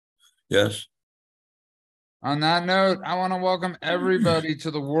Yes. On that note, I want to welcome everybody to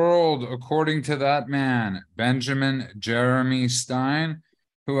the world according to that man, Benjamin Jeremy Stein,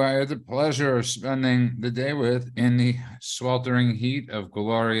 who I had the pleasure of spending the day with in the sweltering heat of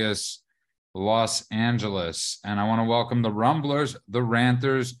glorious Los Angeles. And I want to welcome the rumblers, the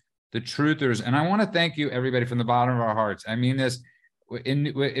ranters, the truthers. And I want to thank you, everybody, from the bottom of our hearts. I mean this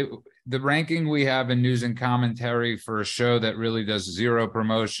the ranking we have in news and commentary for a show that really does zero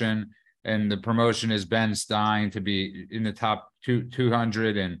promotion. And the promotion is Ben Stein to be in the top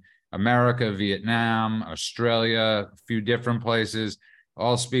 200 in America, Vietnam, Australia, a few different places.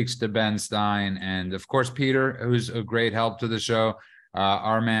 All speaks to Ben Stein. And of course, Peter, who's a great help to the show,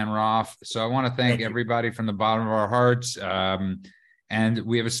 our man Roth. So I want to thank everybody from the bottom of our hearts. And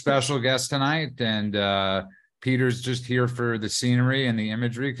we have a special guest tonight. And Peter's just here for the scenery and the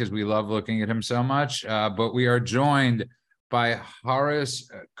imagery because we love looking at him so much. But we are joined by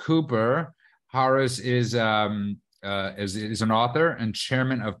Horace Cooper. Horace is an author and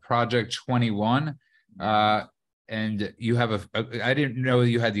chairman of Project 21. And you have I didn't know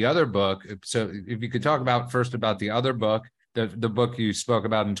you had the other book. So if you could talk about first about the other book, the book you spoke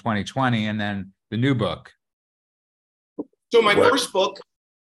about in 2020, and then the new book. So my first book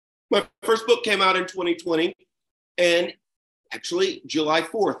came out in 2020, and actually July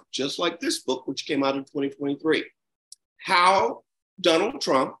 4th, just like this book, which came out in 2023. How Donald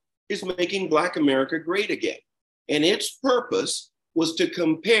Trump is making Black America great again. And its purpose was to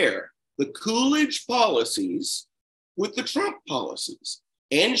compare the Coolidge policies with the Trump policies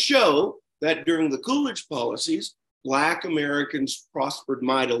and show that during the Coolidge policies, Black Americans prospered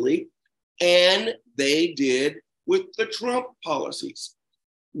mightily, and they did with the Trump policies.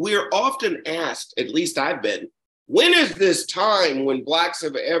 We're often asked, at least I've been, when is this time when Blacks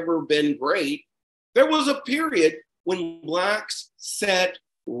have ever been great? There was a period when Blacks set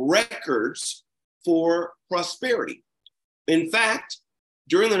records for prosperity. In fact,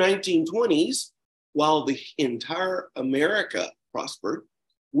 during the 1920s, while the entire America prospered,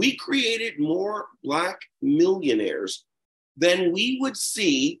 we created more Black millionaires than we would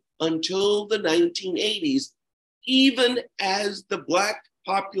see until the 1980s, even as the Black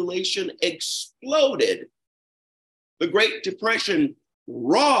population exploded. The Great Depression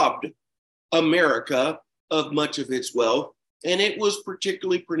robbed America of much of its wealth, and it was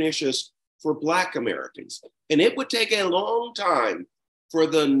particularly pernicious for Black Americans. And it would take a long time for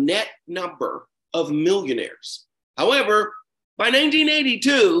the net number of millionaires. However, by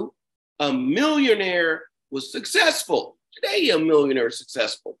 1982, a millionaire was successful. Today, a millionaire is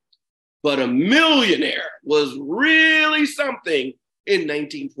successful, but a millionaire was really something in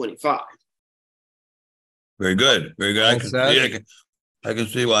 1925. Very good. Very good. I can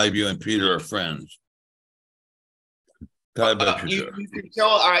see why you and Peter are friends. You can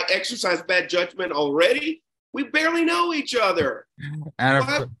tell I exercise bad judgment already. We barely know each other. And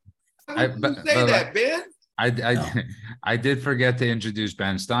Why would you say that, Ben? I did forget to introduce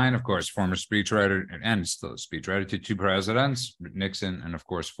Ben Stein, of course, former speechwriter and still a speechwriter to two presidents, Nixon and, of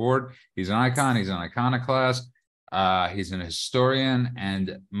course, Ford. He's an icon. He's an iconoclast. He's an historian.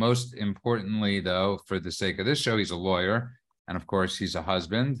 And most importantly, though, for the sake of this show, he's a lawyer. And, of course, he's a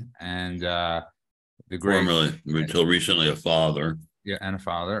husband. And formerly, until recently, a father. Yeah, and a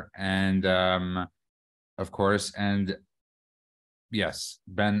father. And, of course, and yes,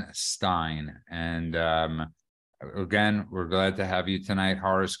 Ben Stein. And again, we're glad to have you tonight,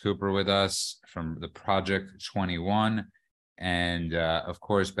 Horace Cooper, with us from the Project 21. And of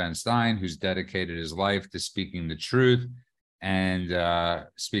course, Ben Stein, who's dedicated his life to speaking the truth and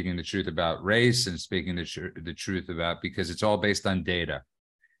speaking the truth about race and speaking the truth about, because it's all based on data.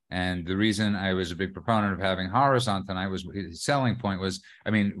 And the reason I was a big proponent of having Horace on tonight was his selling point was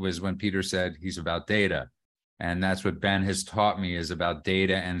when Peter said he's about data. And that's what Ben has taught me, is about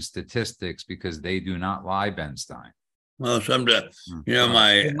data and statistics, because they do not lie, Ben Stein. Well, sometimes,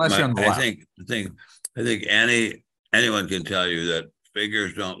 I think anyone can tell you that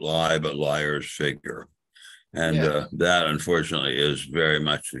figures don't lie, but liars figure. And that, unfortunately, is very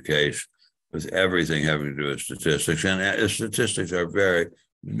much the case with everything having to do with statistics. And statistics are very,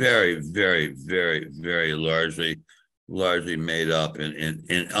 very, very, very, very largely made up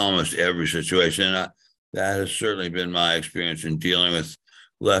in almost every situation. And that has certainly been my experience in dealing with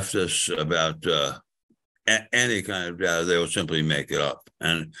leftists about any kind of data. They will simply make it up.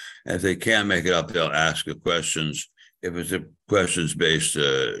 And if they can't make it up, they'll ask the questions. If it's a questions-based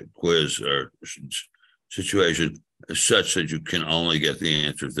quiz or situation, such that you can only get the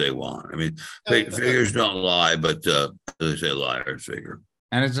answers they want. I mean, figures don't lie, but they say liars figure.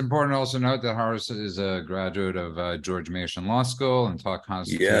 And it's important to also note that Horace is a graduate of George Mason Law School and taught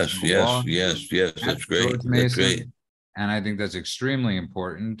constitutional law. Yes. That's great. George Mason. And I think that's extremely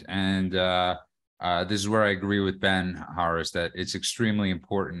important. And this is where I agree with Ben, Horace, that it's extremely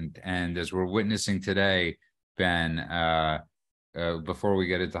important. And as we're witnessing today, Ben, before we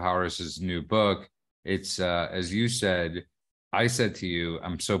get into Horace's new book, it's as you said, I said to you,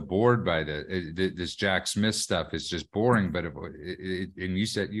 I'm so bored by this Jack Smith stuff. It's just boring. But and you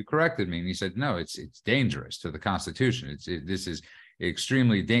said, you corrected me, and you said, no, it's dangerous to the Constitution. This is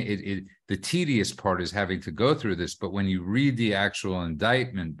extremely the tedious part is having to go through this. But when you read the actual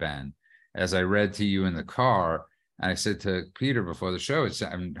indictment, Ben, as I read to you in the car, and I said to Peter before the show,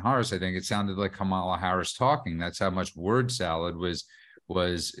 Horace, I think it sounded like Kamala Harris talking. That's how much word salad was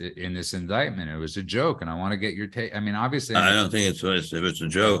in this indictment. It was a joke, and I want to get your take. I mean, obviously, I don't think if it's a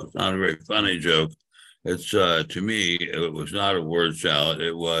joke, it's not a very funny joke. It's to me, it was not a word salad.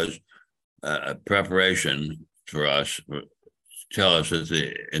 It was a preparation for us to tell us that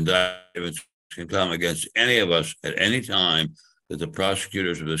the indictments can come against any of us at any time, that the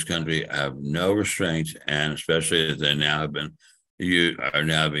prosecutors of this country have no restraint, and especially as they now are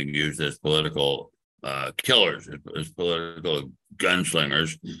now being used as political killers, as political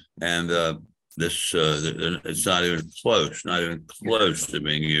gunslingers, and it's not even close to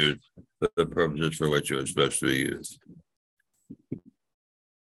being used for the purposes for which it was supposed to be used.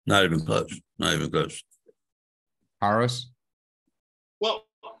 Not even close. Horace? Well,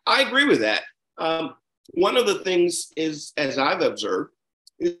 I agree with that. One of the things is, as I've observed,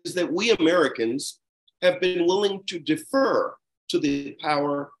 is that we Americans have been willing to defer to the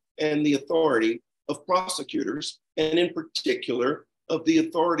power and the authority of prosecutors, and in particular of the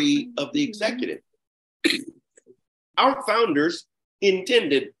authority of the executive. Our founders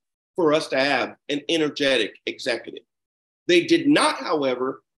intended for us to have an energetic executive. They did not,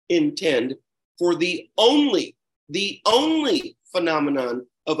 however, intend for the only phenomenon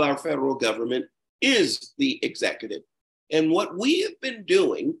of our federal government is the executive. And what we have been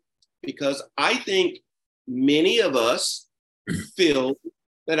doing, because I think many of us feel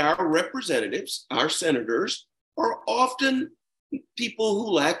that our representatives, our senators, are often people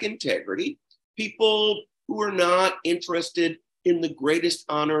who lack integrity, people who are not interested in the greatest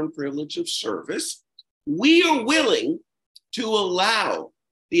honor and privilege of service. We are willing to allow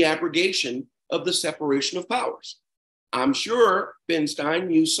the abrogation of the separation of powers. I'm sure, Ben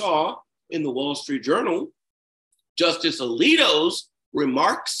Stein, you saw in the Wall Street Journal Justice Alito's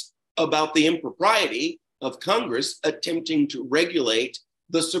remarks about the impropriety of Congress attempting to regulate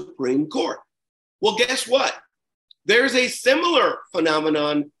the Supreme Court. Well, guess what? There's a similar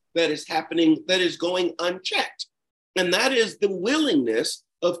phenomenon that is happening that is going unchecked, and that is the willingness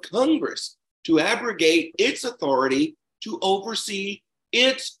of Congress to abrogate its authority to oversee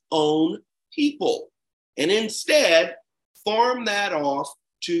its own people, and instead farm that off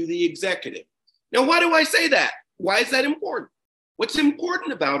to the executive. Now, why do I say that? Why is that important? What's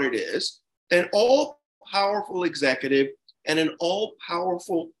important about it is an all-powerful executive and an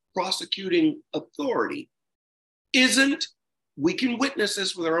all-powerful prosecuting authority isn't, we can witness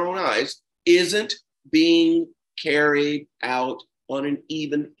this with our own eyes, isn't being carried out on an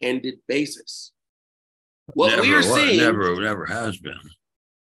even-handed basis. Never has been.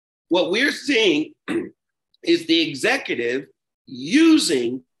 What we're seeing is the executive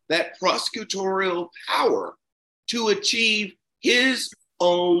using that prosecutorial power to achieve his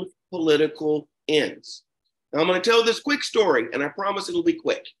own political ends. Now, I'm going to tell this quick story, and I promise it'll be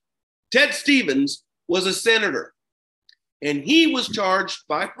quick. Ted Stevens was a senator, and he was charged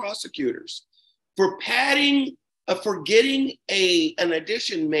by prosecutors for getting an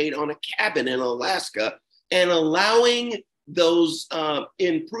addition made on a cabin in Alaska and allowing those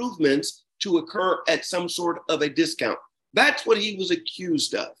improvements to occur at some sort of a discount. That's what he was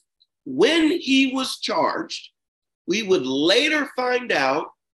accused of. When he was charged, we would later find out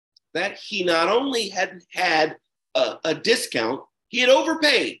that he not only hadn't had a discount, he had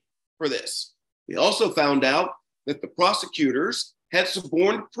overpaid for this. We also found out that the prosecutors had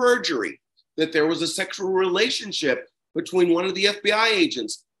suborned perjury, that there was a sexual relationship between one of the FBI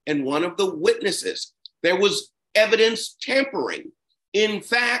agents and one of the witnesses. There was evidence tampering. In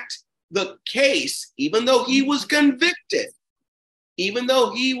fact, the case, even though he was convicted, even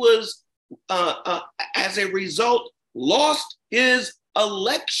though he was, as a result, lost his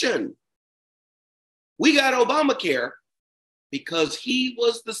election, we got Obamacare because he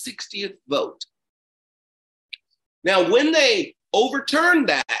was the 60th vote. Now, when they overturned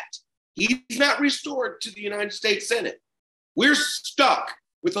that, he's not restored to the United States Senate. We're stuck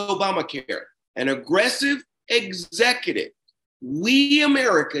with Obamacare, an aggressive executive We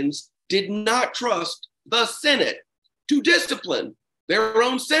Americans did not trust the Senate to discipline their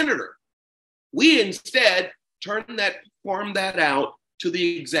own senator. We instead farmed that out to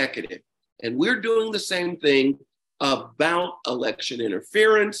the executive. And we're doing the same thing about election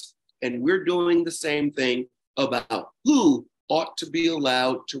interference, and we're doing the same thing about who ought to be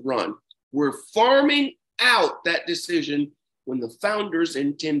allowed to run. We're farming out that decision when the founders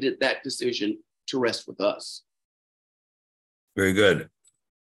intended that decision to rest with us. Very good.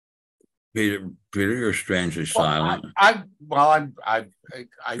 Peter, you're strangely silent.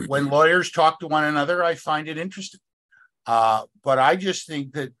 When lawyers talk to one another, I find it interesting. But I just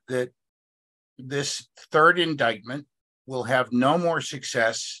think that this third indictment will have no more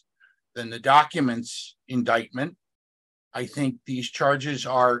success than the documents indictment. I think these charges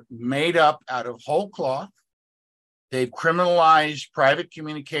are made up out of whole cloth. They've criminalized private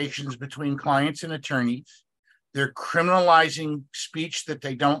communications between clients and attorneys. They're criminalizing speech that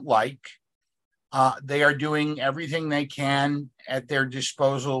they don't like. They are doing everything they can at their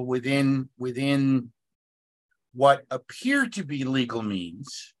disposal within what appear to be legal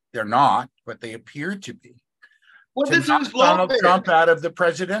means. They're not, but they appear to be. Well, to knock Donald Trump out of the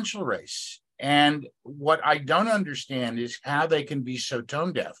presidential race. And what I don't understand is how they can be so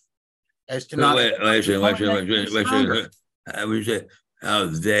tone deaf as to not. Wait a second. I would say how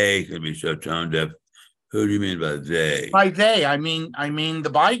they can be so tone deaf. Who do you mean by they? By they, I mean the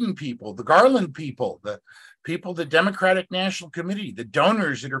Biden people, the Garland people, the people, the Democratic National Committee, the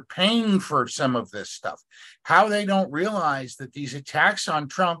donors that are paying for some of this stuff. How they don't realize that these attacks on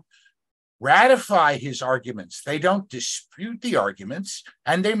Trump ratify his arguments. They don't dispute the arguments,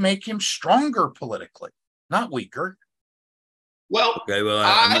 and they make him stronger politically, not weaker. Well, okay, well,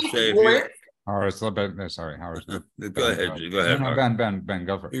 I must say, Horace, sorry, Horace. Go ahead. No, Ben,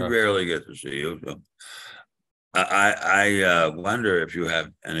 go for it. We rarely get to see you. So. I wonder if you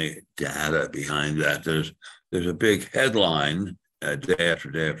have any data behind that. There's a big headline day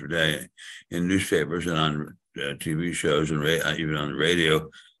after day after day in newspapers and on TV shows and even on the radio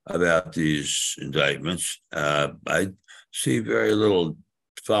about these indictments. I see very little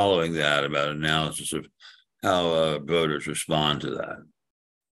following that about analysis of how voters respond to that.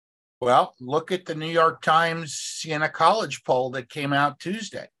 Well, look at the New York Times Siena College poll that came out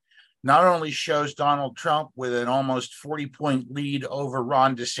Tuesday. Not only shows Donald Trump with an almost 40-point lead over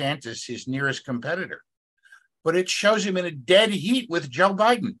Ron DeSantis, his nearest competitor, but it shows him in a dead heat with Joe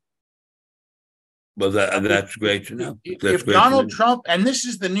Biden. Well, that's great to know. If Donald Trump, and this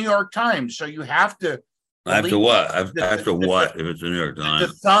is the New York Times, so you have to. After what? After what? If it's the New York Times,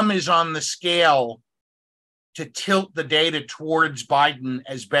 the thumb is on the scale to tilt the data towards Biden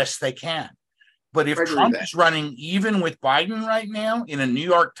as best they can. But if Trump is running even with Biden right now in a New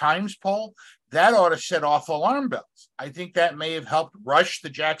York Times poll, that ought to set off alarm bells. I think that may have helped rush the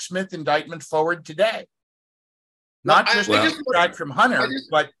Jack Smith indictment forward today. Not just back from Hunter,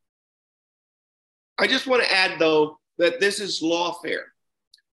 but. I just want to add, though, that this is lawfare.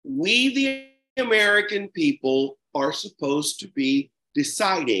 We, the American people, are supposed to be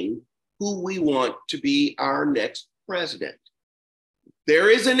deciding who we want to be our next president.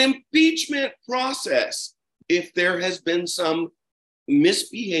 There is an impeachment process if there has been some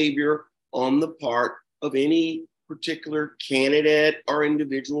misbehavior on the part of any particular candidate or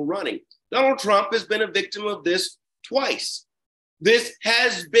individual running. Donald Trump has been a victim of this twice. This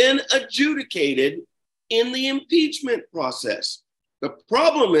has been adjudicated in the impeachment process. The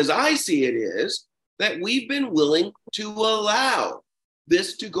problem, as I see it, is that we've been willing to allow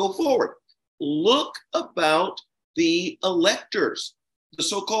this to go forward. Look about the electors, the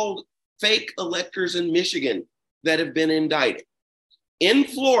so-called fake electors in Michigan that have been indicted. In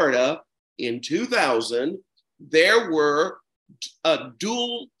Florida, in 2000, there were a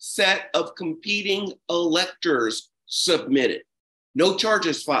dual set of competing electors submitted. No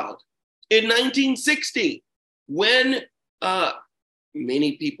charges filed. In 1960, when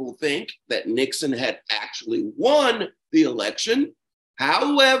many people think that Nixon had actually won the election,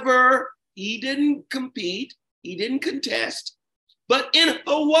 however, he didn't compete, he didn't contest, but in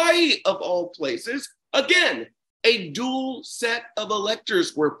Hawaii, of all places, again, a dual set of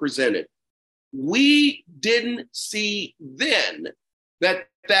electors were presented. We didn't see then that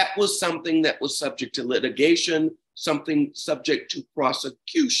that was something that was subject to litigation, something subject to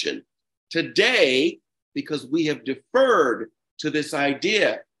prosecution. Today, because we have deferred to this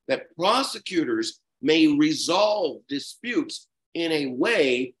idea that prosecutors may resolve disputes in a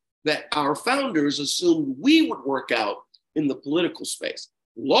way that our founders assumed we would work out in the political space.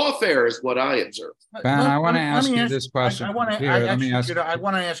 Lawfare is what I observe. Ben, I want to ask you this question. I want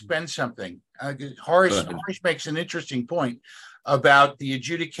to ask Ben something. Horace makes an interesting point about the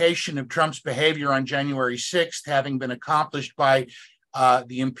adjudication of Trump's behavior on January 6th having been accomplished by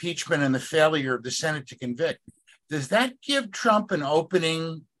the impeachment and the failure of the Senate to convict. Does that give Trump an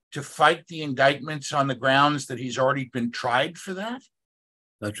opening to fight the indictments on the grounds that he's already been tried for that?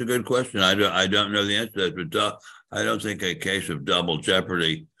 That's a good question. I don't know the answer to that, but I don't think a case of double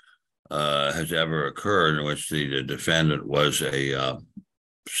jeopardy has ever occurred in which the defendant was a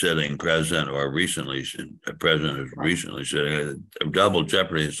sitting president or a president who's recently sitting. Double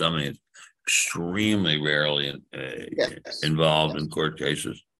jeopardy is something that's extremely rarely involved in court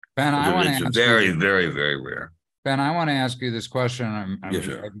cases. Ben, it's very, very, very rare. Ben, I want to ask you this question.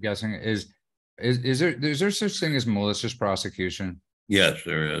 I'm guessing is there such thing as malicious prosecution? Yes,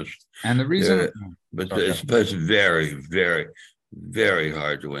 there is. And the reason, it's very, very, very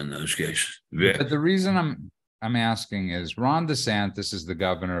hard to win those cases. But the reason I'm asking is Ron DeSantis is the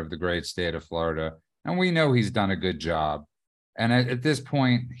governor of the great state of Florida, and we know he's done a good job. And at this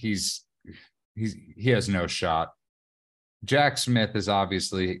point, he has no shot. Jack Smith is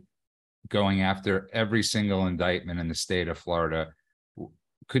obviously going after every single indictment in the state of Florida.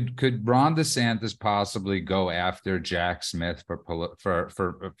 Could Ron DeSantis possibly go after Jack Smith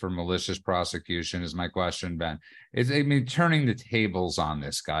for malicious prosecution? Is my question, Ben. Turning the tables on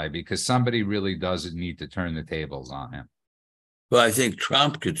this guy, because somebody really does need to turn the tables on him. Well, I think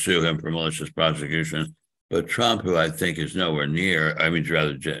Trump could sue him for malicious prosecution, but Trump, who I think is nowhere near,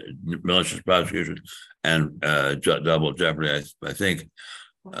 malicious prosecution and double jeopardy, I think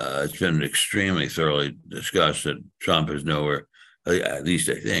it's been extremely thoroughly discussed that Trump is nowhere, at least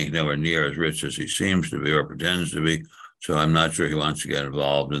I think, nowhere near as rich as he seems to be or pretends to be. So I'm not sure he wants to get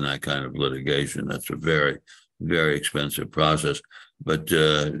involved in that kind of litigation. That's a very, very expensive process. But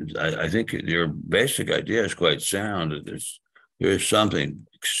I think your basic idea is quite sound. There's something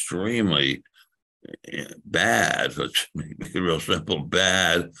extremely bad, let's make it real simple,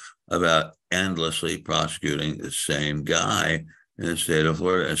 bad about endlessly prosecuting the same guy in the state of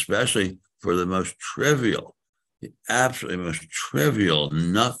Florida, especially for the most trivial, the absolutely most trivial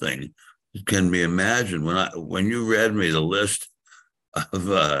nothing that can be imagined. When you read me the list of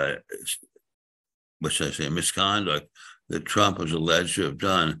misconduct that Trump was alleged to have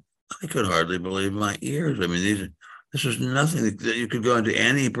done, I could hardly believe my ears. I mean, this is nothing that you could go into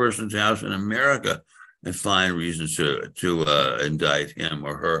any person's house in America and find reasons to indict him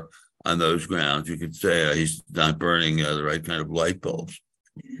or her on those grounds. You could say he's not burning the right kind of light bulbs.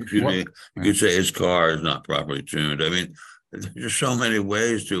 Excuse me. You could say his car is not properly tuned. I mean, there's so many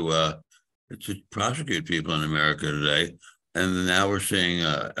ways to prosecute people in America today, and now we're seeing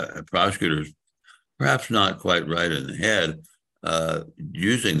prosecutors, perhaps not quite right in the head,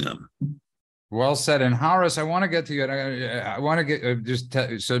 using them. Well said. And Horace, I want to get to you. I want to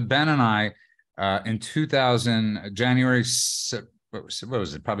get so Ben and I in 2000 January, what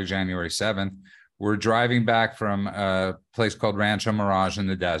was it? Probably January 7th. We're driving back from a place called Rancho Mirage in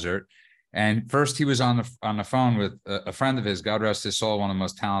the desert. And first he was on the phone with a friend of his, God rest his soul, one of the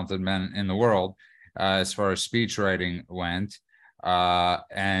most talented men in the world, as far as speech writing went,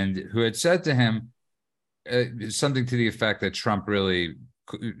 and who had said to him something to the effect that Trump really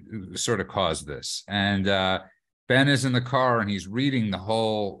sort of caused this. And Ben is in the car and he's reading the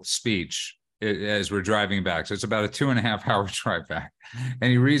whole speech as we're driving back. So it's about a 2.5 hour drive back.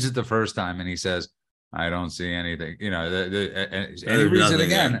 And he reads it the first time and he says, I don't see anything, and he reads it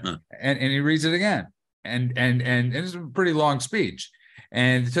again, and he reads it again. And it's a pretty long speech.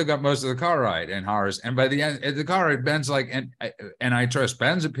 And it took up most of the car ride, and Horace. And by the end of the car ride, Ben's like, and I trust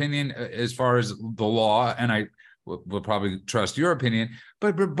Ben's opinion as far as the law, and I will probably trust your opinion,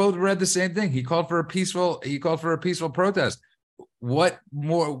 but we both read the same thing. He called for a peaceful protest. What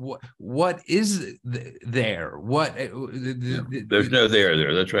more? What is there? There's no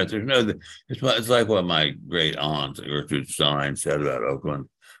there. That's right. There's no. It's like what my great aunt Gertrude Stein said about Oakland.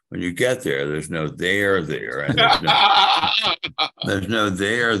 When you get there, there's no there, and there's no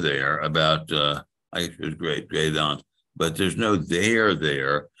there about. I guess it was great aunt, but there's no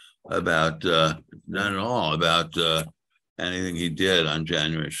there about not at all about anything he did on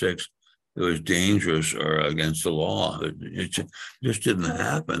January 6th. It was dangerous or against the law. It just didn't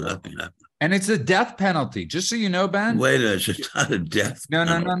happen. Nothing happened. And it's a death penalty, just so you know, Ben. Wait a minute, it's not a death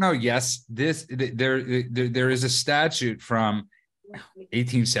penalty. No. Yes, there is a statute from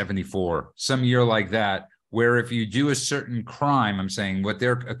 1874, some year like that, where if you do a certain crime, I'm saying what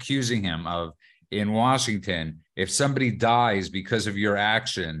they're accusing him of in Washington, if somebody dies because of your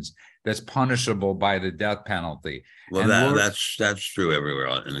actions, that's punishable by the death penalty. Well, that's true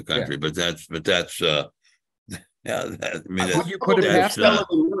everywhere in the country, yeah. but Yeah, I mean, Would you put it past the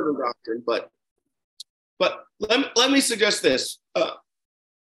murder doctrine, but let me suggest this.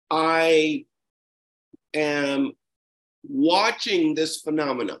 I am watching this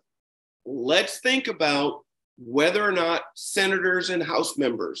phenomenon. Let's think about whether or not senators and House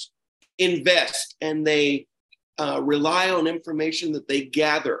members invest and they rely on information that they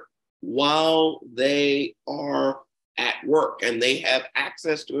gather while they are at work and they have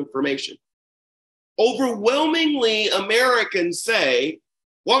access to information. Overwhelmingly, Americans say,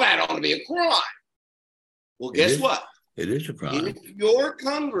 well, that ought to be a crime. Well, guess what? It is a crime. If your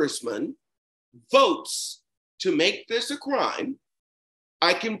congressman votes to make this a crime,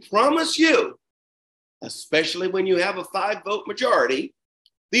 I can promise you, especially when you have a 5-vote majority,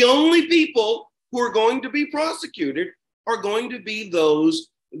 the only people who are going to be prosecuted are going to be those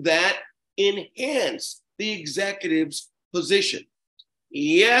that enhance the executive's position.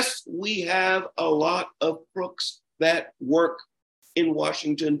 Yes, we have a lot of crooks that work in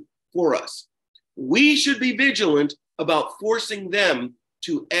Washington for us. We should be vigilant about forcing them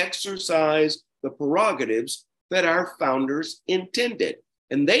to exercise the prerogatives that our founders intended.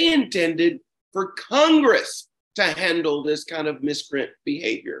 And they intended for Congress to handle this kind of miscreant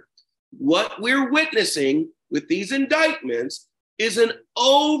behavior. What we're witnessing with these indictments is an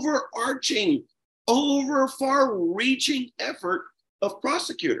overarching, far-reaching effort of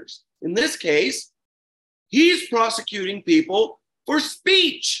prosecutors. In this case, he's prosecuting people for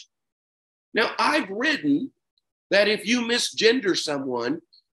speech. Now, I've written that if you misgender someone,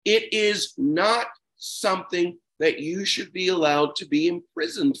 it is not something that you should be allowed to be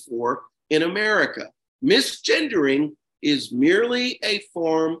imprisoned for in America. Misgendering is merely a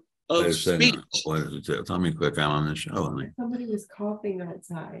form of speech. What is it? Tell me quick, I'm on the show. Somebody was coughing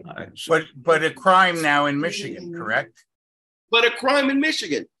outside. But a crime now in Michigan, correct? But a crime in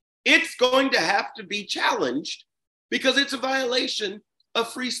Michigan. It's going to have to be challenged because it's a violation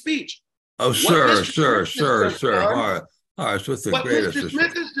of free speech. Oh, sir. Horace, with the greatest respect. What Mr.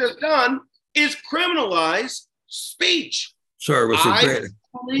 Smith has just done is criminalize speech. Sir,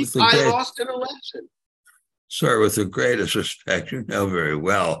 I lost an election. Sir, with the greatest respect, you know very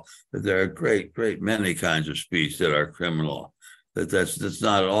well that there are great many kinds of speech that are criminal. That's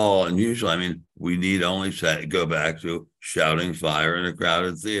not at all unusual. I mean, we need only go back to shouting fire in a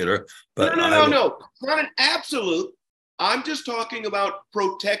crowded theater. But no. Not an absolute. I'm just talking about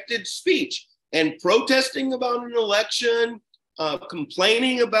protected speech and protesting about an election,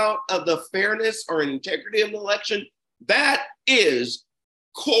 complaining about the fairness or integrity of an election. That is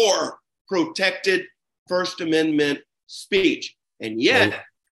core protected First Amendment speech. And yet,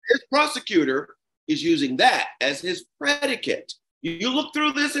 this prosecutor is using that as his predicate. You look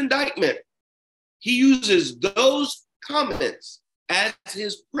through this indictment, he uses those comments as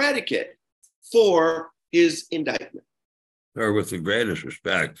his predicate for his indictment. Sir, with the greatest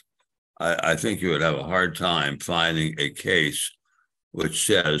respect, I think you would have a hard time finding a case which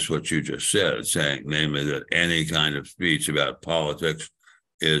says what you just said, saying, namely, that any kind of speech about politics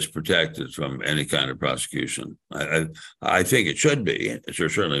is protected from any kind of prosecution. I think it should be. You're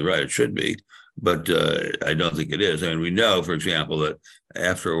certainly right, it should be. But I don't think it is. I mean, we know, for example, that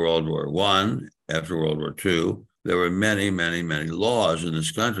after World War I, after World War II, there were many laws in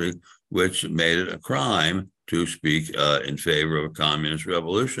this country which made it a crime to speak in favor of a communist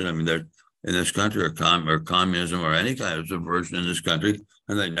revolution. I mean, there in this country, or communism, or any kind of subversion in this country,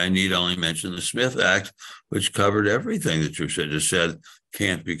 and I need only mention the Smith Act, which covered everything that you just said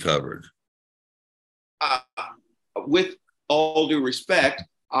can't be covered. With all due respect,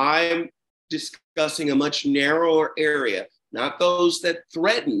 I'm discussing a much narrower area, not those that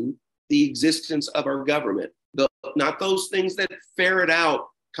threaten the existence of our government, not those things that ferret out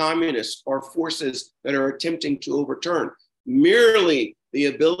communists or forces that are attempting to overturn, merely the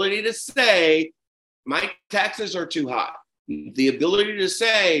ability to say, my taxes are too high, the ability to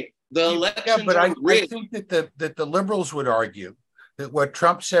say the elections are rigged. I think that the liberals would argue that what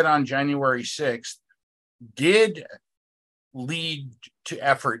Trump said on January 6th did lead to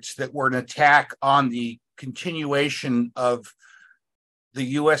efforts that were an attack on the continuation of the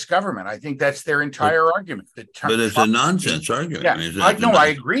U.S. government. I think that's their entire argument. But it's a nonsense argument. Yeah, I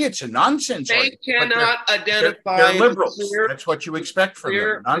agree. It's a nonsense argument. They cannot identify they're liberals. That's what you expect from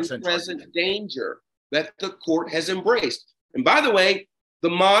them. Nonsense present danger that the court has embraced. And by the way, the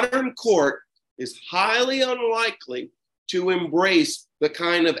modern court is highly unlikely to embrace the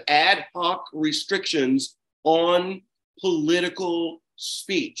kind of ad hoc restrictions on political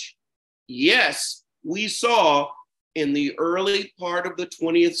speech. Yes, we saw in the early part of the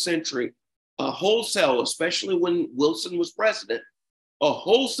 20th century, a wholesale, especially when Wilson was president, a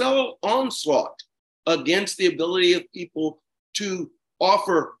wholesale onslaught against the ability of people to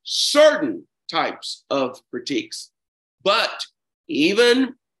offer certain types of critiques. But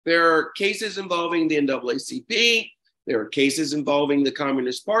even there are cases involving the NAACP, there are cases involving the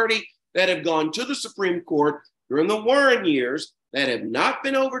Communist Party that have gone to the Supreme Court during the Warren years that have not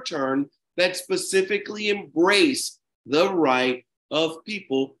been overturned, that specifically embrace the right of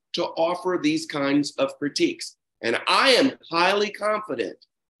people to offer these kinds of critiques. And I am highly confident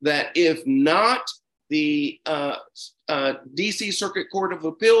that if not the DC Circuit Court of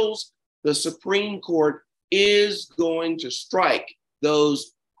Appeals, the Supreme Court is going to strike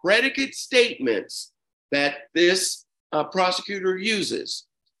those predicate statements that this prosecutor uses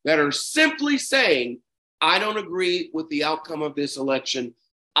that are simply saying, I don't agree with the outcome of this election.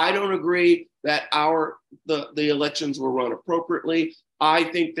 I don't agree that the elections were run appropriately. I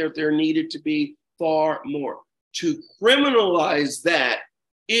think that there needed to be far more. To criminalize that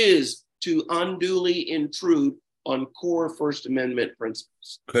is to unduly intrude on core First Amendment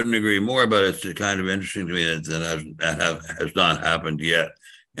principles. Couldn't agree more, but it's kind of interesting to me that has not happened yet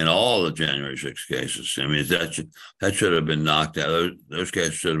in all the January 6 cases. I mean, that should have been knocked out. Those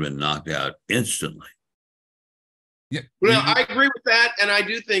cases should have been knocked out instantly. Yeah. Well, I agree with that. And I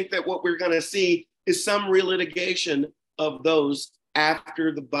do think that what we're going to see is some relitigation of those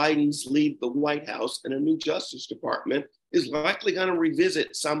after the Bidens leave the White House, and a new Justice Department is likely going to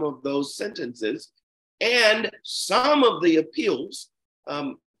revisit some of those sentences and some of the appeals,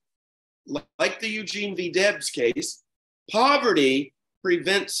 like the Eugene v. Debs case. Poverty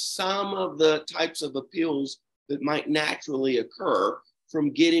prevents some of the types of appeals that might naturally occur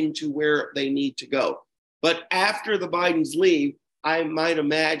from getting to where they need to go. But after the Bidens leave, I might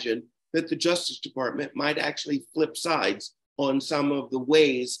imagine that the Justice Department might actually flip sides on some of the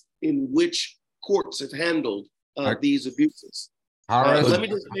ways in which courts have handled these abuses. Let me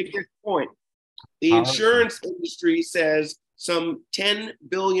just make this point. The insurance industry says some $10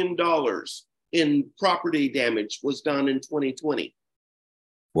 billion in property damage was done in 2020.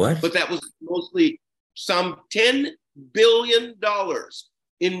 What? But that was mostly some $10 billion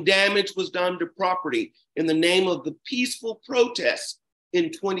in damage was done to property in the name of the peaceful protests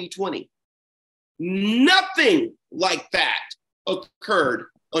in 2020. Nothing like that occurred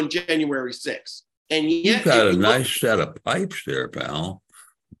on January 6th. And yet you've got a nice set of pipes there, pal.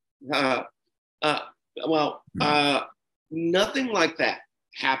 Nothing like that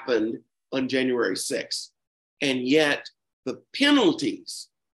happened on January 6th. And yet the penalties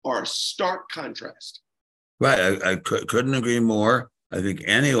are stark contrast. Right. I couldn't agree more. I think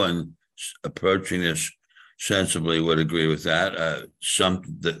anyone approaching this sensibly would agree with that.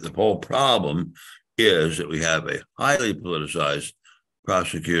 The whole problem is that we have a highly politicized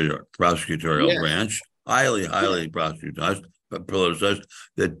prosecutorial branch, highly politicized,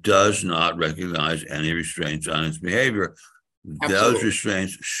 that does not recognize any restraints on its behavior. Absolutely. Those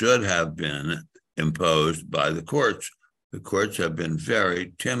restraints should have been imposed by the courts. The courts have been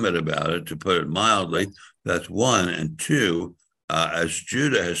very timid about it, to put it mildly. That's one. And two, as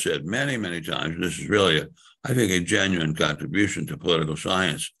Judah has said many, many times, this is really, I think, a genuine contribution to political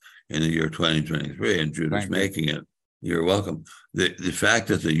science in the year 2023, and Judah's making it. You're welcome. The fact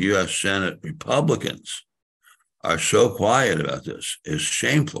that the U.S. Senate Republicans are so quiet about this is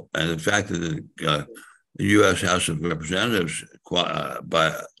shameful. And the fact that the U.S. House of Representatives,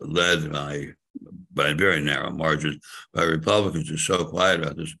 led by very narrow margins by Republicans, is so quiet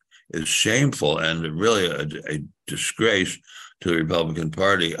about this is shameful, and really a disgrace to the Republican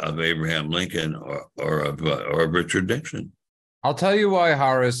Party of Abraham Lincoln or of Richard Nixon. I'll tell you why,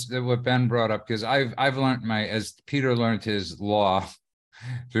 Horace, what Ben brought up, because I've learned as Peter learned his law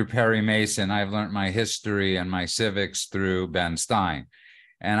through Perry Mason, I've learned my history and my civics through Ben Stein.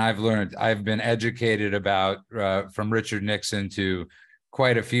 And I've been educated about from Richard Nixon to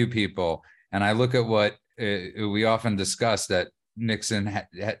quite a few people. And I look at what we often discuss, that Nixon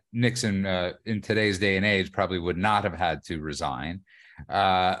in today's day and age probably would not have had to resign.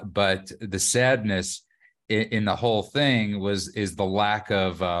 But the sadness in the whole thing is the lack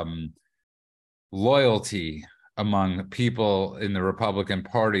of loyalty among people in the Republican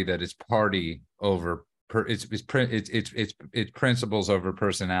Party, that is party over it's principles over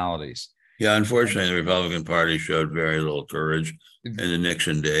personalities. Yeah, unfortunately, the Republican Party showed very little courage in the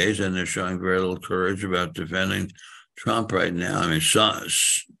Nixon days, and they're showing very little courage about defending Trump right now. I mean,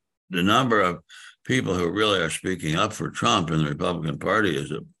 the number of people who really are speaking up for Trump in the Republican Party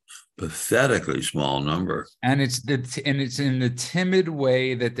is a pathetically small number. And it's in the timid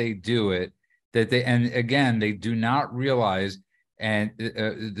way that they do it, and again, they do not realize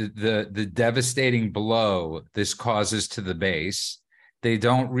the devastating blow this causes to the base. they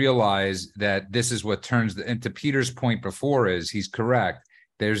don't realize that this is what turns and to Peter's point before is he's correct.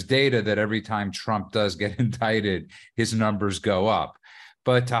 There's data that every time Trump does get indicted, his numbers go up.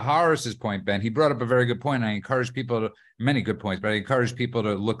 But to Horace's point, Ben, he brought up a very good point. I encourage people to, many good points, but I encourage people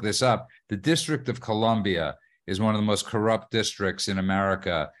to look this up. The District of Columbia is one of the most corrupt districts in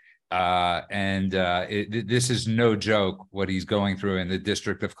America. This is no joke what he's going through in the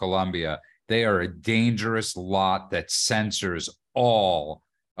District of Columbia. They are a dangerous lot that censors all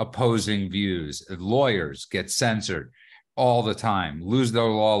opposing views. Lawyers get censored all the time, lose their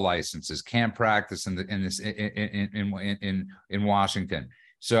law licenses, can't practice in Washington.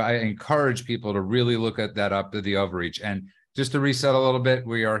 So I encourage people to really look at that up to the overreach. And just to reset a little bit,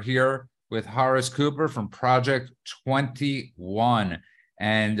 we are here with Horace Cooper from Project 21.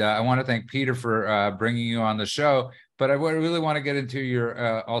 And I want to thank Peter for bringing you on the show. But I really want to get into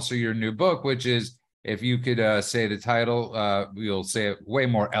your also your new book, which is, if you could say the title, you'll say it way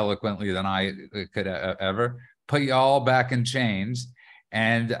more eloquently than I could ever. Put you all back in chains.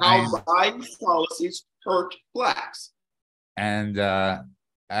 And how Biden's policies hurt blacks. And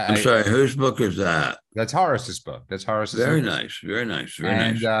I'm sorry, whose book is that? That's Horace's book. That's Horace's book. Very nice, very nice, very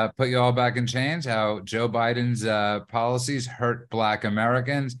nice. And Put You All Back in Chains, how Joe Biden's policies hurt Black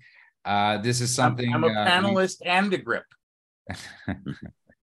Americans. This is something... I'm a panelist and a grip.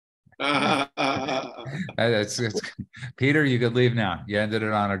 Peter, you could leave now. You ended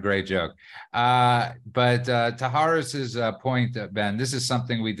it on a great joke. But to Horace's point, Ben, this is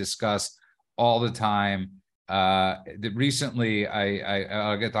something we discuss all the time. Recently,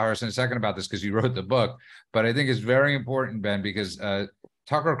 I'll get to Horace in a second about this because you wrote the book, but I think it's very important, Ben, because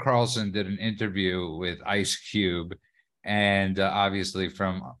Tucker Carlson did an interview with Ice Cube, and obviously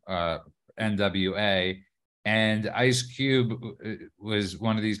from NWA, and Ice Cube was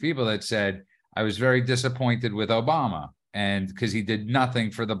one of these people that said, I was very disappointed with Obama, and because he did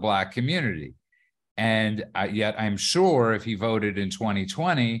nothing for the Black community. And yet I'm sure if he voted in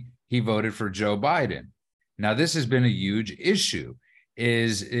 2020, he voted for Joe Biden. Now, this has been a huge issue,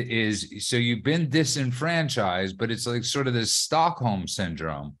 is so you've been disenfranchised, but it's like sort of this Stockholm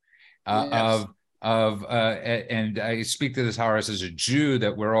syndrome yes. And I speak to this, Horace, as a Jew,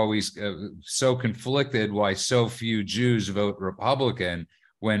 that we're always so conflicted why so few Jews vote Republican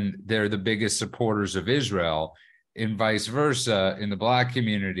when they're the biggest supporters of Israel, and vice versa. In the Black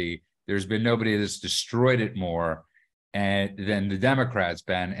community, there's been nobody that's destroyed it more than the Democrats,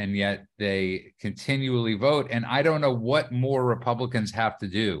 Ben, and yet they continually vote. And I don't know what more Republicans can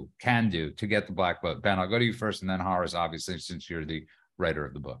do to get the Black vote. Ben, I'll go to you first, and then Horace, obviously, since you're the writer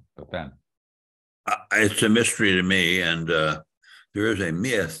of the book. But Ben. It's a mystery to me, and there is a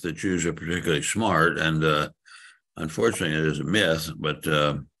myth that Jews are particularly smart, and unfortunately, it is a myth. But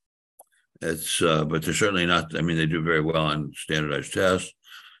but they're certainly not. I mean, they do very well on standardized tests.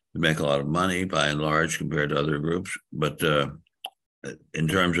 They make a lot of money by and large compared to other groups, but in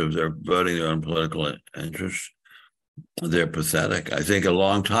terms of their voting their own political interests, they're pathetic. I think a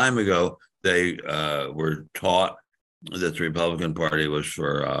long time ago they were taught that the Republican Party was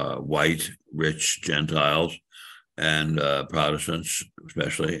for white, rich Gentiles and Protestants,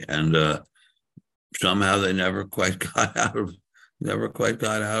 especially, and somehow they never quite got out of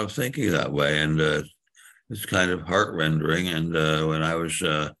thinking that way, and it's kind of heart-rendering. And when I was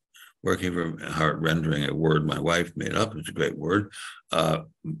working for heart-rendering, a word my wife made up, it's a great word. When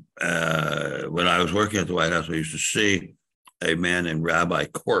I was working at the White House, I used to see a man named Rabbi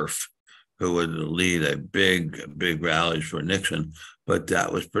Korf, who would lead a big rallies for Nixon, but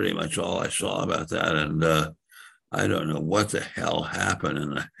that was pretty much all I saw about that. And I don't know what the hell happened in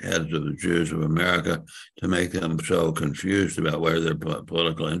the heads of the Jews of America to make them so confused about where their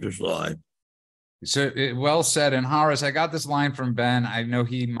political interests lie. So well said. And Horace, I got this line from Ben. I know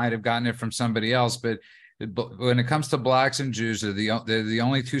he might have gotten it from somebody else, but when it comes to Blacks and Jews, they're the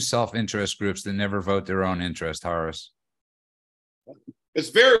only two self-interest groups that never vote their own interest, Horace. It's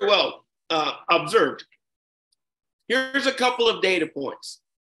very well observed. Here's a couple of data points.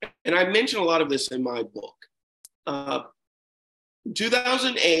 And I mention a lot of this in my book. In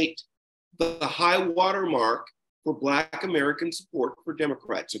 2008, the high water mark for Black American support for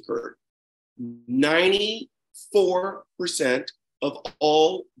Democrats occurred. 94% of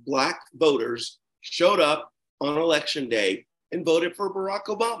all Black voters showed up on election day and voted for Barack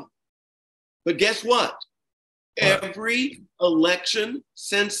Obama. But guess what? Every election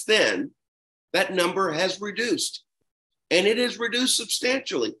since then, that number has reduced, and it has reduced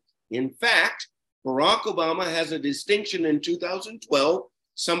substantially. In fact, Barack Obama has a distinction in 2012,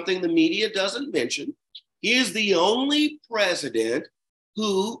 something the media doesn't mention. He is the only president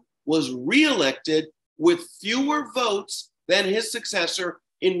who was reelected with fewer votes than his successor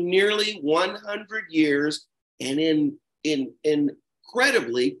in nearly 100 years and in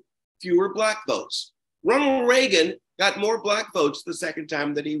incredibly fewer black votes. Ronald Reagan got more black votes the second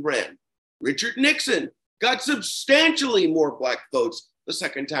time that he ran. Richard Nixon got substantially more black votes the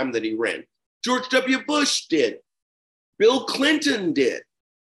second time that he ran. George W. Bush did. Bill Clinton did.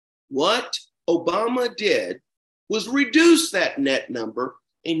 What Obama did was reduce that net number,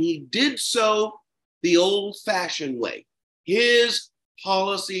 and he did so the old-fashioned way. His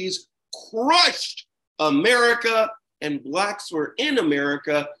policies crushed America, and blacks were in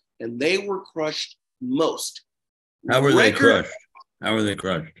America, and they were crushed most. How were they crushed? How were they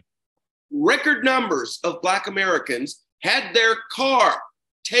crushed? Record numbers of black Americans had their car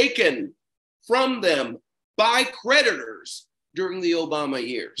taken from them by creditors during the Obama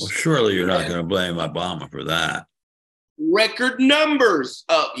years. Well, surely you're not going to blame Obama for that. Record numbers.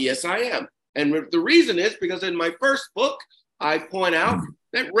 Yes, I am. And the reason is because in my first book, I point out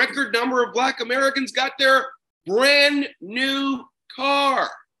that record number of black Americans got their brand new car.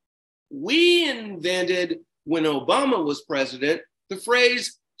 We invented, when Obama was president, the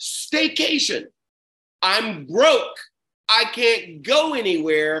phrase staycation. I'm broke. I can't go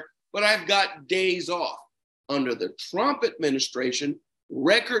anywhere, but I've got days off. Under the Trump administration,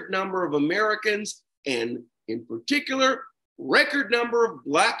 record number of Americans, and in particular, record number of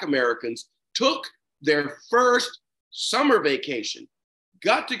black Americans took their first summer vacation,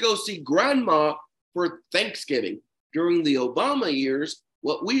 got to go see grandma for Thanksgiving. During the Obama years,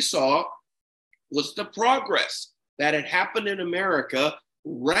 what we saw was the progress that had happened in America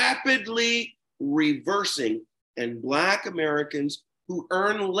rapidly reversing, and black Americans who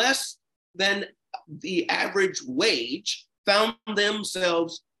earn less than the average wage found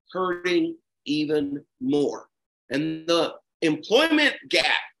themselves hurting even more. And the employment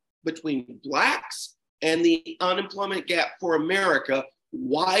gap between blacks and the unemployment gap for America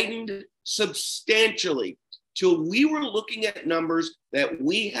widened substantially till we were looking at numbers that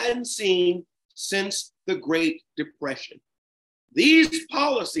we hadn't seen since the Great Depression. These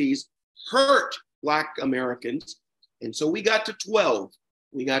policies hurt black Americans. And so we got to 12,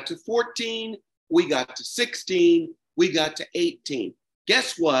 we got to 14, we got to 16, we got to 18.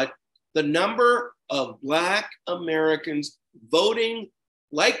 Guess what? The number of black Americans voting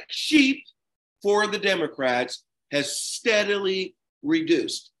like sheep for the Democrats has steadily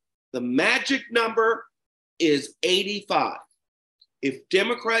reduced. The magic number is 85. If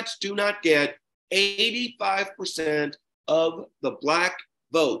Democrats do not get 85% of the black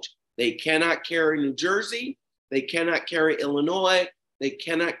vote, they cannot carry New Jersey, they cannot carry Illinois, they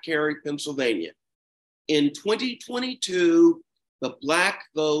cannot carry Pennsylvania. In 2022, the black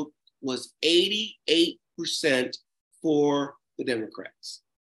vote was 88% for the Democrats.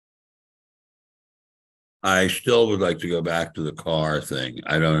 I still would like to go back to the car thing.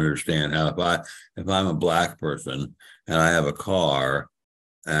 I don't understand how if I'm a black person and I have a car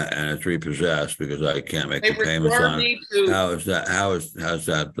and it's repossessed because I can't make the payments on it, how's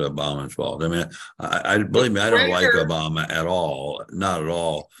that Obama's fault? I mean, I believe me, I don't like Obama at all, not at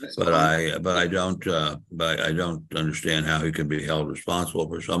all. But I don't understand how he can be held responsible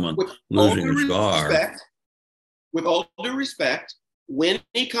for someone losing his car. With all due respect, when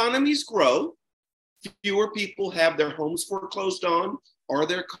economies grow, fewer people have their homes foreclosed on or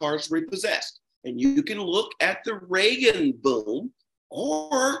their cars repossessed. And you can look at the Reagan boom,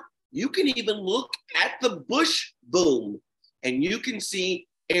 or you can even look at the Bush boom, and you can see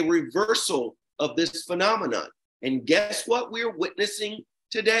a reversal of this phenomenon. And guess what we're witnessing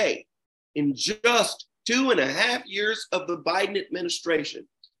today? In just 2.5 years of the Biden administration,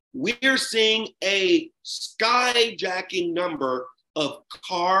 we're seeing a skyjacking number of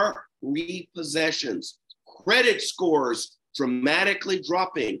car repossessions, credit scores dramatically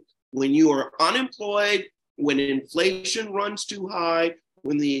dropping. When you are unemployed, when inflation runs too high,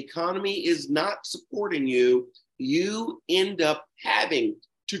 when the economy is not supporting you, you end up having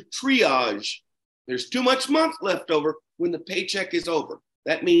to triage. There's too much month left over when the paycheck is over.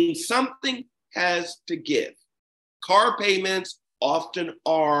 That means something has to give. Car payments often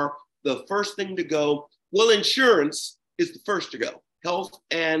are the first thing to go. Well, insurance is the first to go. Health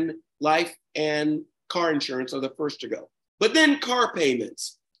and life and car insurance are the first to go. But then car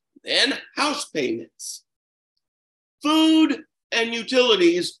payments, then house payments. Food and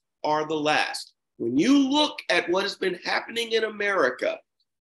utilities are the last. When you look at what has been happening in America,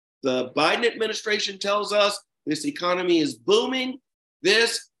 the Biden administration tells us this economy is booming.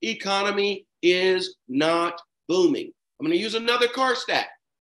 This economy is not booming. I'm going to use another car stat.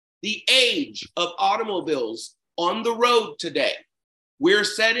 The age of automobiles on the road today. We're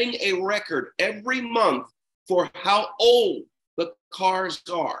setting a record every month for how old the cars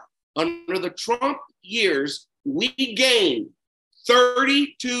are. Under the Trump years, we gained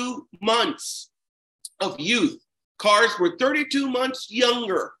 32 months of youth. Cars were 32 months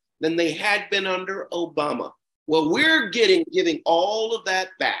younger than they had been under Obama. Well, we're giving all of that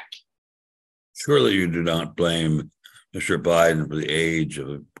back. Surely you do not blame Mr. Biden for the age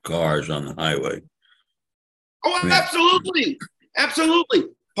of cars on the highway. Oh, absolutely. Absolutely.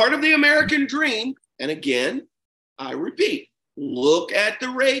 Part of the American dream. And again, I repeat, look at the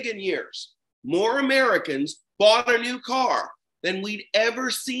Reagan years. More Americans bought a new car than we'd ever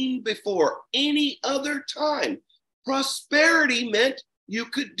seen before any other time. Prosperity meant you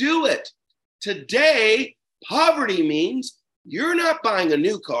could do it. Today, poverty means you're not buying a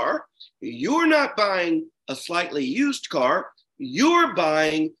new car. You're not buying a slightly used car. You're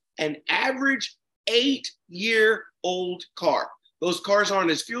buying an average 8-year-old car. Those cars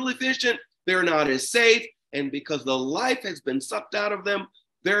aren't as fuel efficient. They're not as safe. And because the life has been sucked out of them,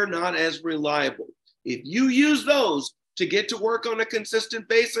 they're not as reliable. If you use those to get to work on a consistent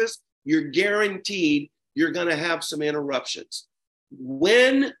basis, you're guaranteed you're going to have some interruptions.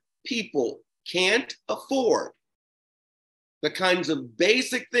 When people can't afford the kinds of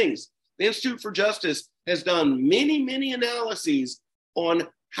basic things, the Institute for Justice has done many, many analyses on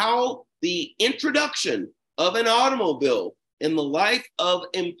how the introduction of an automobile in the life of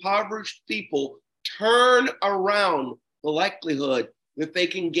impoverished people turn around the likelihood that they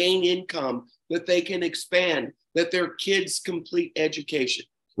can gain income, that they can expand, that their kids complete education.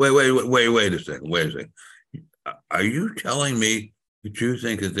 Wait a second. Are you telling me that you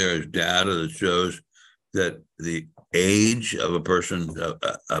think that there is data that shows that the age of a person,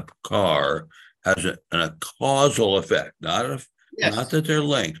 a car, has a causal effect, not that they're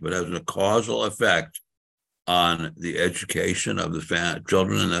linked, but has a causal effect on the education of the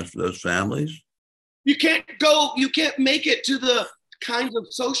children in those families? You can't make it to the kinds of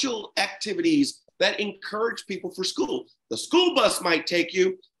social activities that encourage people for school. The school bus might take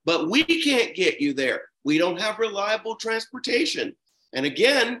you, but we can't get you there. We don't have reliable transportation. And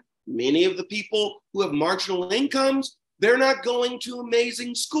again, many of the people who have marginal incomes, they're not going to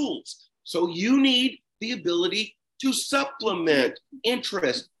amazing schools. So you need the ability to supplement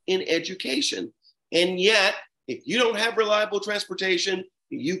interest in education. And yet, if you don't have reliable transportation,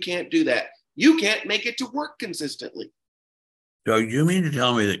 you can't do that. You can't make it to work consistently. So you mean to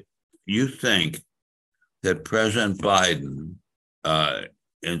tell me that you think that President Biden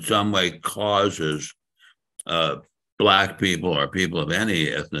in some way causes Black people or people of any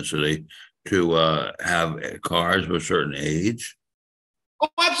ethnicity to have cars of a certain age? Oh,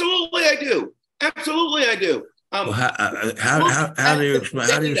 absolutely, I do. Absolutely, I do. Well, how do you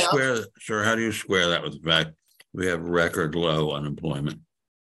square that with the fact we have record low unemployment?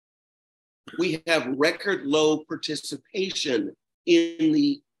 We have record low participation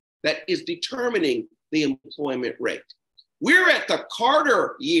that is determining the employment rate. We're at the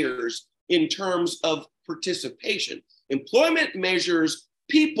Carter years in terms of participation. Employment measures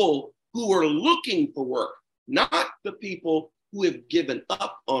people who are looking for work, not the people who have given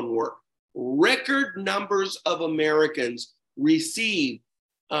up on work. Record numbers of Americans receive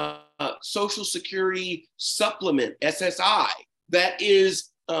Social Security supplement, SSI, that is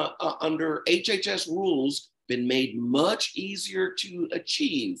under HHS rules been made much easier to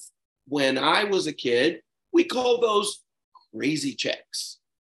achieve. When I was a kid, we call those crazy checks.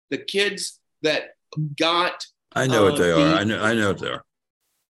 The kids that got I know what they are. I know what they are.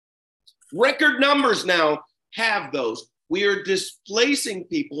 Record numbers now have those. We are displacing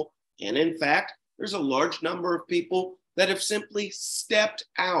people. And in fact, there's a large number of people that have simply stepped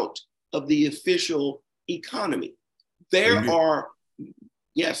out of the official economy.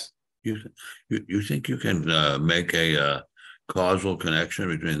 Yes. You think you can make a causal connection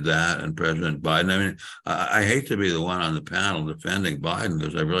between that and President Biden? I mean, I hate to be the one on the panel defending Biden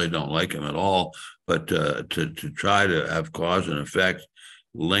because I really don't like him at all. But to try to have cause and effect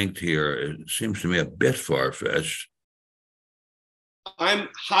linked here, it seems to me a bit far-fetched. I'm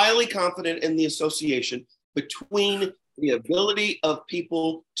highly confident in the association between the ability of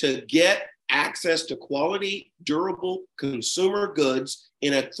people to get access to quality, durable consumer goods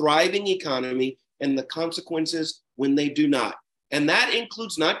in a thriving economy and the consequences when they do not. And that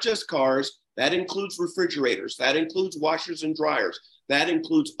includes not just cars, that includes refrigerators, that includes washers and dryers, that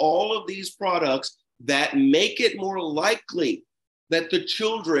includes all of these products that make it more likely that the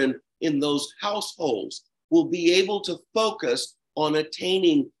children in those households will be able to focus on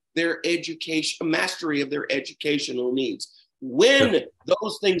attaining their education, mastery of their educational needs. When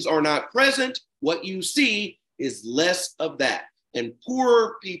those things are not present, what you see is less of that. And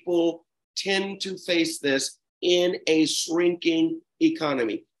poorer people tend to face this in a shrinking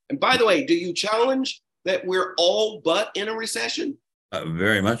economy. And by the way, do you challenge that we're all but in a recession?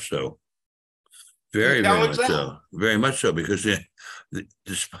 Very much so. Very much so. Very much so, because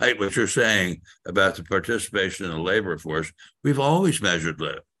despite what you're saying about the participation in the labor force, we've always measured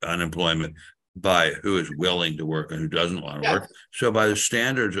unemployment by who is willing to work and who doesn't want to work. So by the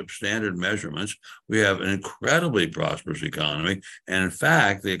standard measurements, we have an incredibly prosperous economy. And in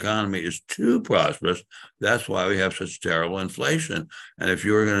fact, the economy is too prosperous. That's why we have such terrible inflation. And if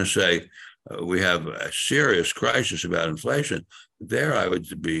you were going to say we have a serious crisis about inflation, there I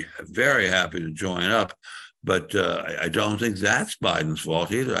would be very happy to join up. But I don't think that's Biden's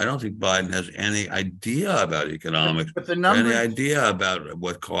fault either. I don't think Biden has any idea about economics, but any idea about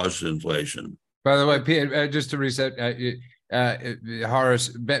what causes inflation. By the way, Peter, just to reset, Horace,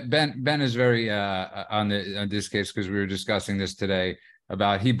 Ben is very on this case, because we were discussing this today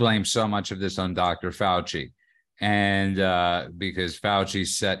about he blames so much of this on Dr. Fauci. And because Fauci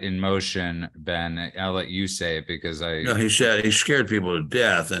set in motion, Ben, I'll let you say it, because he said he scared people to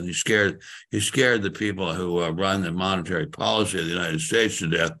death, and he scared the people who run the monetary policy of the United States to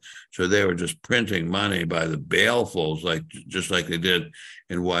death. So they were just printing money by the bailfuls, just like they did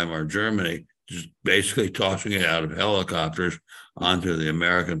in Weimar Germany, just basically tossing it out of helicopters onto the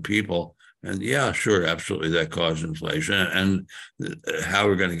American people. And yeah, sure, absolutely, that caused inflation. And how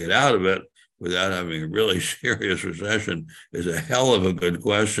we're going to get out of it without having a really serious recession is a hell of a good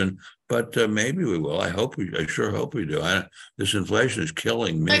question, but maybe we will. I sure hope we do. This inflation is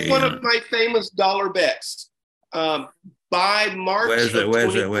killing me. Take one of my famous dollar bets. By March wait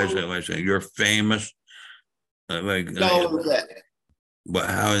a second. Your famous dollar bet. But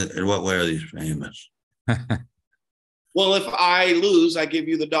how? In what way are these famous? Well, if I lose, I give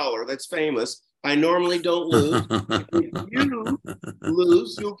you the dollar. That's famous. I normally don't lose. If you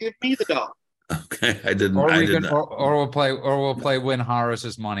lose, you'll give me the dollar. Okay, I didn't. Or we'll play Win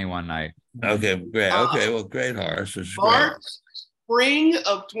Horace's money one night. Okay, great. Okay, well, great, Horace. Spring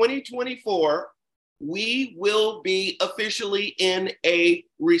of 2024, we will be officially in a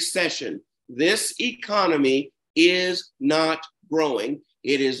recession. This economy is not growing.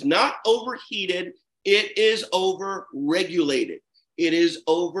 It is not overheated. It is over-regulated. It is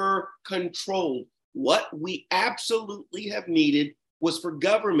over-controlled. What we absolutely have needed was for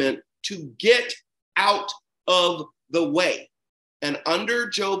government to get out of the way. And under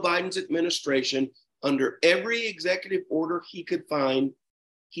Joe Biden's administration, under every executive order he could find,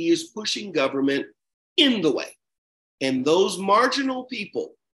 he is pushing government in the way. And those marginal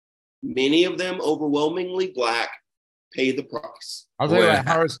people, many of them overwhelmingly Black, pay the price. I'll tell you what,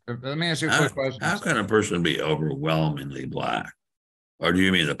 Horace, let me ask you a quick question. How can a person be overwhelmingly Black? Or do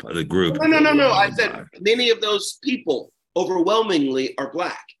you mean the group? No. I said many of those people overwhelmingly are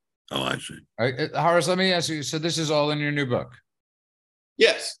Black. Oh, I see. Horace, let me ask you. So this is all in your new book?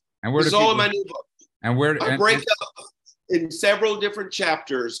 Yes. And where this is all in my new book. And where I break up in several different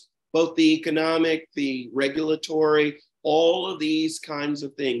chapters, both the economic, the regulatory, all of these kinds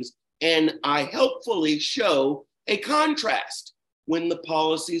of things. And I helpfully show a contrast when the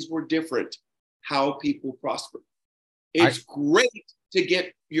policies were different, how people prospered. It's great to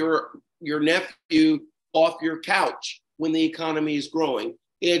get your nephew off your couch when the economy is growing.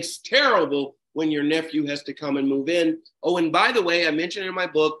 It's terrible when your nephew has to come and move in. Oh, and by the way, I mentioned in my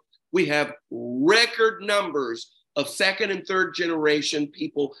book, we have record numbers of second and third generation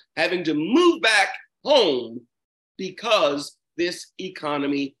people having to move back home because this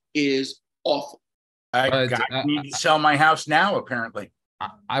economy is awful. I need to sell my house now, apparently.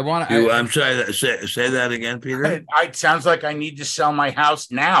 I'm sorry, say that again, Peter. It sounds like I need to sell my house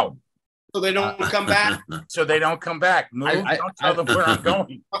now. So they don't come back? So they don't come back. Move, don't tell them where I'm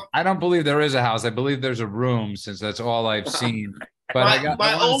going. I don't believe there is a house. I believe there's a room, since that's all I've seen. But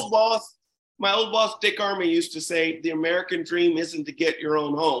my old boss, Dick Armey, used to say, the American dream isn't to get your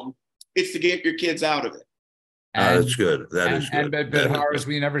own home. It's to get your kids out of it. That's good. That is good. But Horace,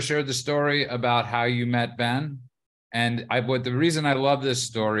 we never shared the story about how you met Ben. And the reason I love this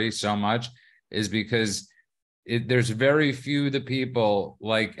story so much is because there's very few the people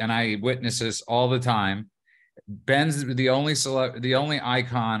and I witness this all the time. Ben's the only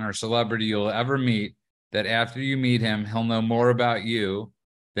icon or celebrity you'll ever meet that after you meet him, he'll know more about you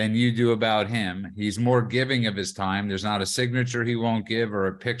than you do about him. He's more giving of his time. There's not a signature he won't give or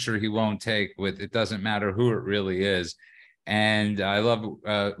a picture he won't take it doesn't matter who it really is. And I love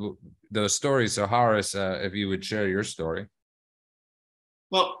those stories. So Horace, if you would share your story.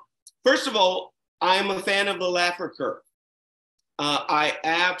 Well, first of all, I'm a fan of the Laffer curve. I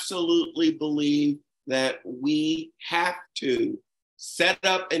absolutely believe that we have to set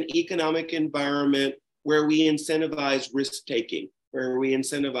up an economic environment where we incentivize risk-taking, where we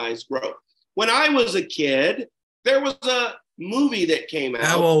incentivize growth. When I was a kid, there was a movie that came out.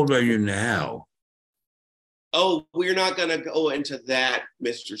 How old are you now? Oh, we're not going to go into that,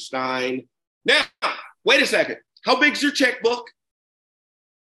 Mr. Stein. Now, wait a second. How big's your checkbook?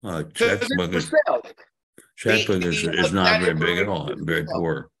 Checkbook is not very big at all. I'm very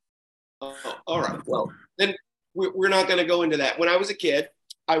poor. Oh, all right. Well, then we're not going to go into that. When I was a kid,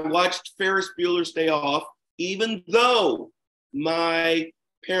 I watched Ferris Bueller's Day Off, even though my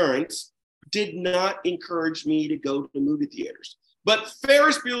parents did not encourage me to go to movie theaters. But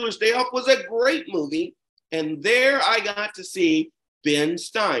Ferris Bueller's Day Off was a great movie. And there I got to see Ben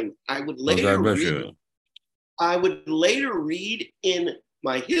Stein. I would later read in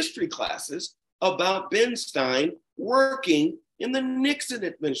my history classes about Ben Stein working in the Nixon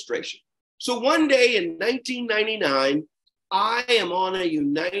administration. So one day in 1999, I am on a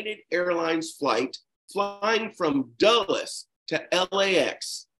United Airlines flight flying from Dulles to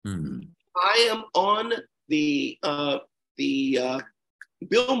LAX. Mm-hmm. I am on the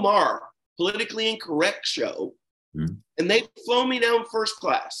Bill Maher Politically Incorrect show, mm-hmm. and they flown me down first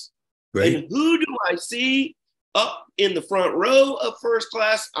class. Right. And who do I see up in the front row of first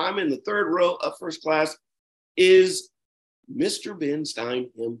class? I'm in the third row of first class, is Mr. Ben Stein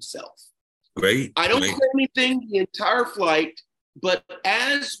himself. Great. I don't say anything the entire flight, but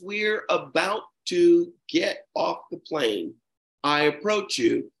as we're about to get off the plane, I approach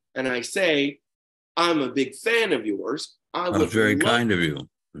you and I say, I'm a big fan of yours. That's very kind of you.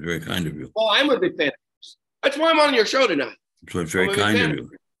 Very kind of you. Well, I'm a big fan of yours. That's why I'm on your show tonight. So it's very kind of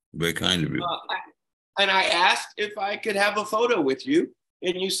you. Very kind of you. And I asked if I could have a photo with you.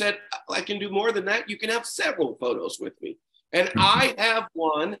 And you said, I can do more than that. You can have several photos with me. And I have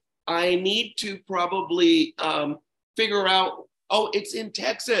one. I need to probably figure out, it's in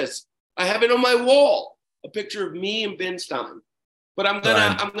Texas. I have it on my wall, a picture of me and Ben Stein. But I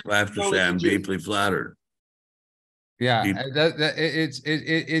have to say I'm deeply flattered. Yeah, that's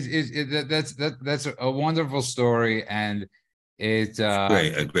a wonderful story, and it's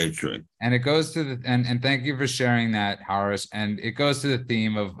a great story. And it goes to and thank you for sharing that, Horace. And it goes to the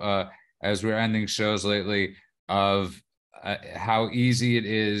theme of as we're ending shows lately of how easy it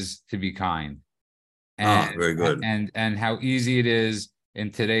is to be kind. And, very good. And how easy it is in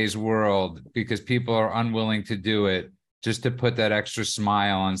today's world because people are unwilling to do it just to put that extra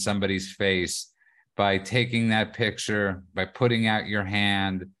smile on somebody's face. By taking that picture, by putting out your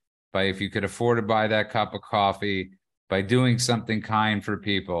hand, by if you could afford to buy that cup of coffee, by doing something kind for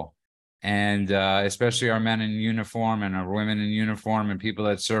people. And especially our men in uniform and our women in uniform and people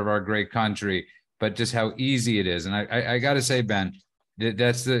that serve our great country, but just how easy it is. And I got to say, Ben,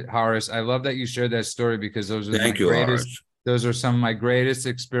 that's Horace. I love that you shared that story because those are those are some of my greatest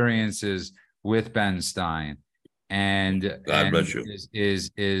experiences with Ben Stein. And God bless you.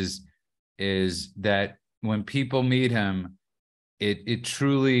 Is that when people meet him, it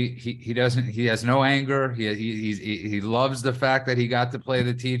truly he has no anger. He loves the fact that he got to play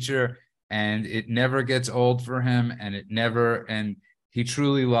the teacher, and it never gets old for him, and he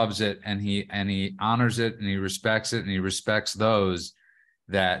truly loves it, and he honors it, and he respects it, and he respects those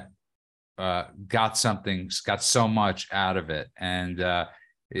that got so much out of it. And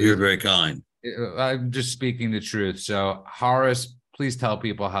you're very kind. I'm just speaking the truth. So Horace, please tell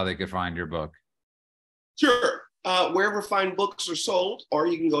people how they can find your book. Sure. Wherever fine books are sold, or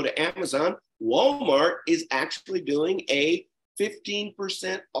you can go to Amazon. Walmart is actually doing a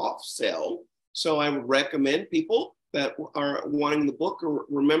 15% off sale. So I would recommend people that are wanting the book, or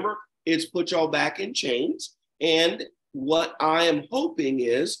remember, it's Put Y'all Back in Chains. And what I am hoping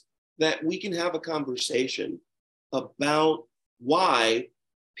is that we can have a conversation about why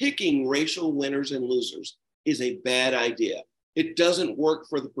picking racial winners and losers is a bad idea. It doesn't work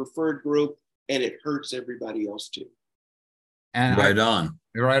for the preferred group, and it hurts everybody else too. And right on.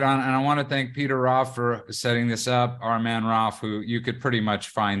 And I want to thank Peter Roth for setting this up, our man Roth, who you could pretty much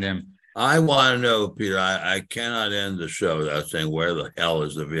find him. I want to know, Peter, I cannot end the show without saying, where the hell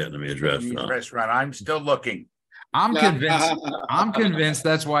is the Vietnamese restaurant? I'm still looking. I'm convinced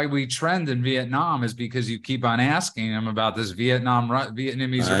that's why we trend in Vietnam, is because you keep on asking him about this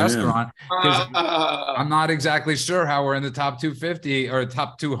Vietnamese restaurant. Because I'm not exactly sure how we're in the top 250 or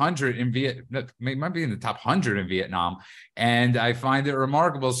top 200 in Vietnam. It might be in the top 100 in Vietnam. And I find it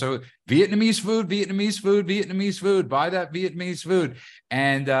remarkable. So Vietnamese food, buy that Vietnamese food.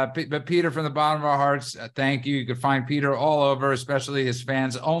 And but Peter, from the bottom of our hearts, thank you. You can find Peter all over, especially his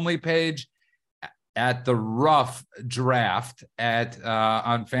fans only page. at the rough draft at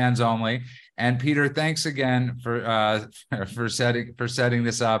on Fans Only. And Peter, thanks again for setting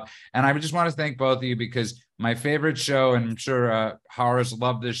this up. And I just want to thank both of you, because my favorite show, and I'm sure Horace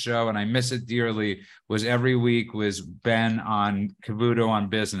loved this show, and I miss it dearly, was every week was Ben on Cavuto on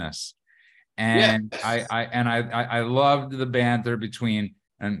Business. And yes. I loved the banter between,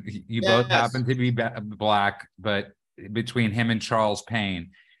 and you both happen to be black, but between him and Charles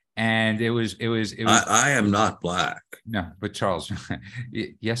Payne. And it was. I am not black. No, but Charles,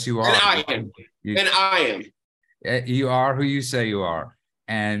 yes, you are. And I am. And I am. You are who you say you are.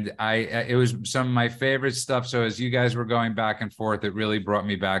 And it was some of my favorite stuff. So as you guys were going back and forth, it really brought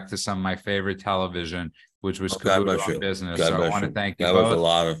me back to some of my favorite television, which was Cavuto on Business. So I want to thank you both. That was a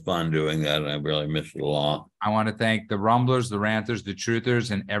lot of fun doing that, and I really missed it a lot. I want to thank the Rumblers, the Ranters, the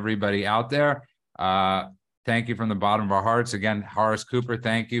Truthers, and everybody out there. Thank you from the bottom of our hearts. Again, Horace Cooper,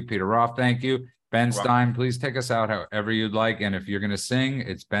 thank you. Peter Roth, thank you. Ben Stein, please take us out however you'd like. And if you're going to sing,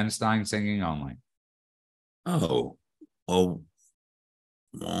 it's Ben Stein singing only. Okay.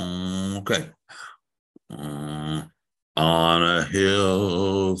 On a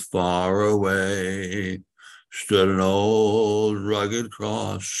hill far away stood an old rugged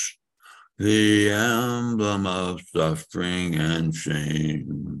cross, the emblem of suffering and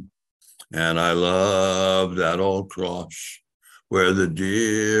shame. And I love that old cross, where the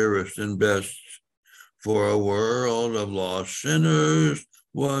dearest and best for a world of lost sinners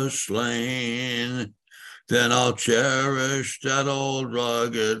was slain. Then I'll cherish that old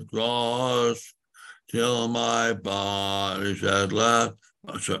rugged cross till my body's at last,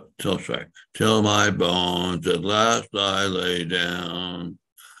 till my bones at last I lay down.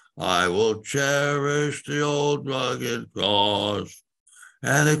 I will cherish the old rugged cross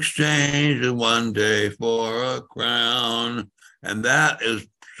and exchange it one day for a crown. And that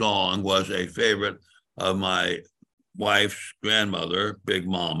song was a favorite of my wife's grandmother, Big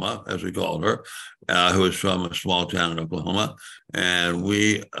Mama, as we called her, who was from a small town in Oklahoma. And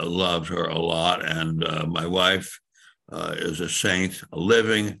we loved her a lot. And my wife is a saint, a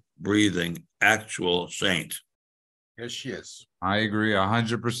living, breathing, actual saint. Yes, she is. I agree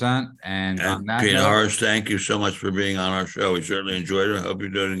 100%. And on that Peter note, Horace, thank you so much for being on our show. We certainly enjoyed it. I hope you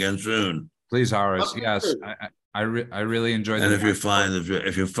do it again soon. Please, Horace. Yes, I really enjoyed it. And if you find the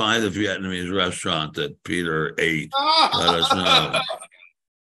Vietnamese restaurant that Peter ate, let us know.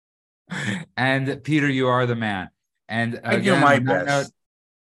 And Peter, you are the man. And I do my best.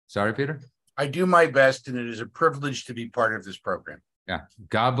 Sorry, Peter. I do my best, and it is a privilege to be part of this program. Yeah.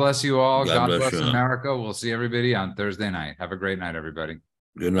 God bless you all. God bless you. America. We'll see everybody on Thursday night. Have a great night, everybody.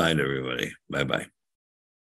 Good night, everybody. Bye-bye.